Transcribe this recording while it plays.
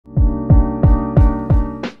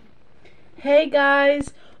Hey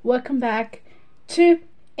guys, welcome back to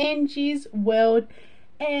Angie's World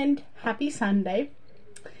and happy Sunday.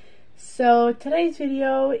 So today's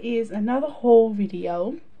video is another haul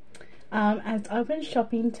video as I've been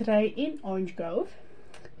shopping today in Orange Grove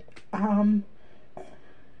and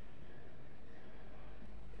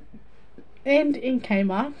in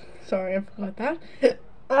Kmart. Sorry, I forgot that.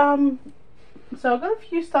 So I've got a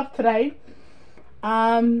few stuff today,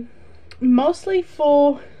 mostly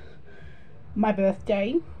for my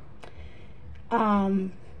birthday.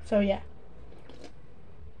 So yeah,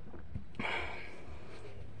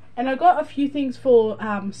 and I got a few things for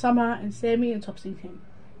Summer and Sammy and Topsy and Tim.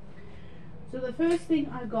 So the first thing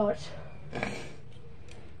I got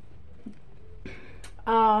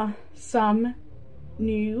are some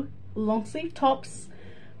new long sleeve tops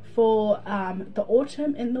for the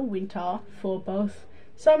autumn and the winter for both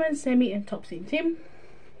Summer and Sammy and Topsy and Tim.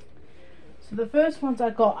 So the first ones I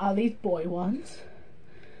got are these boy ones.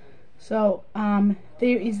 So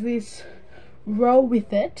there is this Roll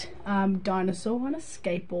With It dinosaur on a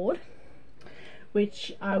skateboard,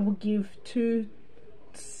 which I will give to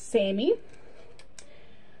Sammy.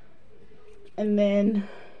 And then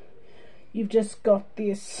you've just got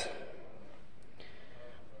this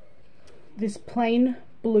plain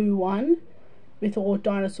blue one with all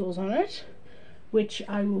dinosaurs on it, which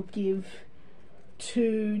I will give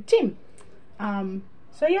to Tim.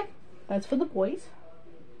 So yeah, that's for the boys.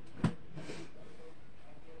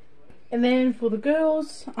 And then for the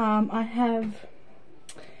girls, I have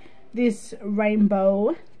this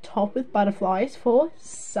rainbow top with butterflies for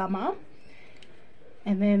Summer,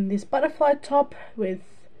 and then this butterfly top with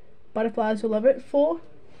butterflies all over it for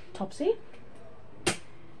Topsy.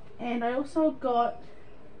 And I also got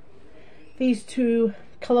these two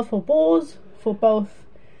colourful balls for both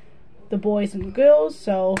the boys and the girls.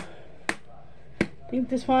 So I think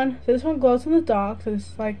this one glows in the dark, so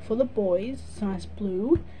this is like for the boys. It's nice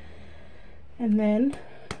blue. And then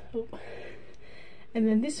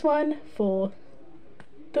this one for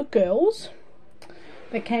the girls.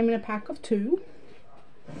 They came in a pack of 2.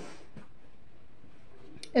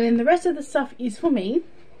 And then the rest of the stuff is for me.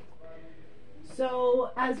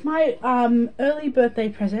 So as my early birthday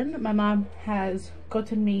present, my mum has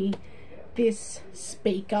gotten me this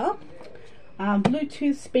speaker,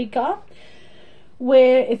 Bluetooth speaker,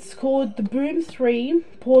 where it's called the Boom 3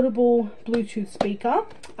 portable Bluetooth speaker.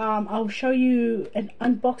 I'll show you an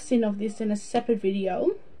unboxing of this in a separate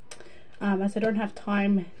video, as I don't have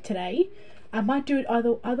time today. I might do it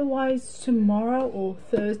otherwise tomorrow or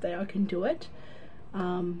Thursday. I can do it,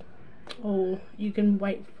 or you can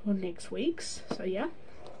wait for next week's. So yeah.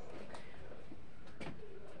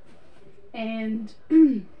 And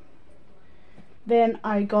then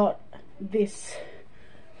I got this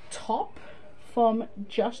top from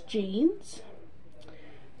Just Jeans.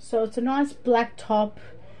 So it's a nice black top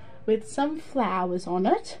with some flowers on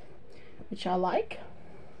it, which I like.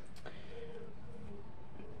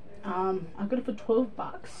 I got it for $12,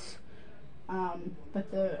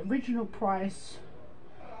 but the original price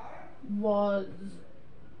was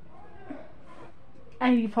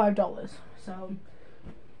 $85, so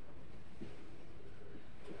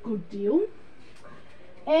good deal.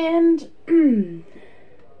 And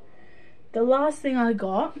the last thing I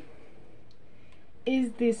got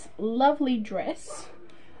is this lovely dress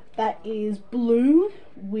that is blue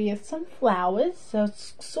with some flowers, so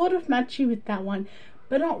it's sort of matching with that one,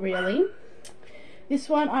 but not really. This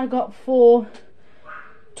one I got for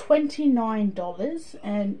 $29,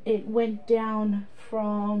 and it went down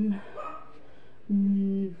from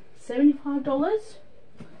 $75.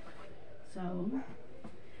 So,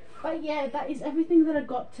 but yeah, that is everything that I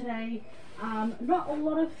got today. Not a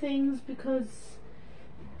lot of things because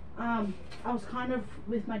I was kind of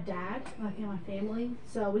with my dad, like in my family,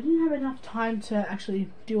 so we didn't have enough time to actually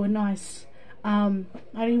do a nice, I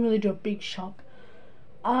didn't really do a big shop.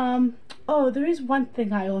 Oh, there is one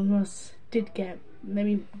thing I almost did get. Let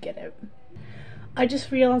me get it. I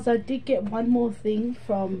just realized I did get one more thing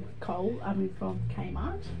from from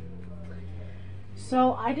Kmart.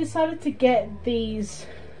 So I decided to get these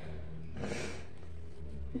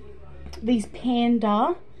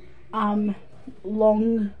panda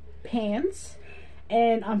long pants,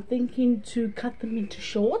 and I'm thinking to cut them into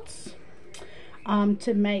shorts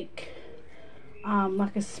to make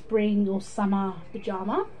like a spring or summer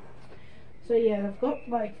pajama. So yeah, I've got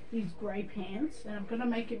like these grey pants, and I'm gonna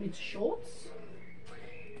make them into shorts,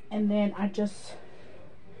 and then I just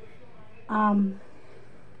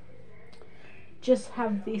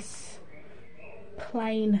have this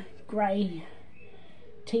plain grey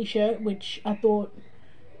t-shirt, which I thought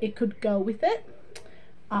it could go with it.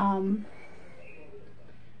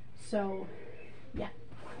 So yeah,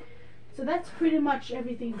 so that's pretty much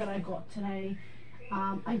everything that I got today.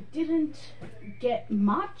 I didn't get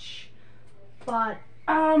much, but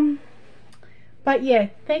yeah,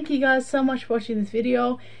 thank you guys so much for watching this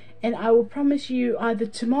video, and I will promise you either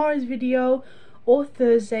tomorrow's video or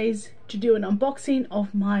Thursdays to do an unboxing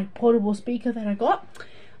of my portable speaker that I got.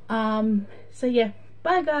 So yeah,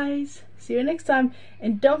 bye guys, see you next time,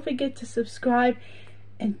 and don't forget to subscribe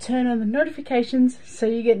and turn on the notifications so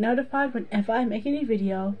you get notified whenever I make a new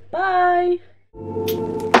video. Bye.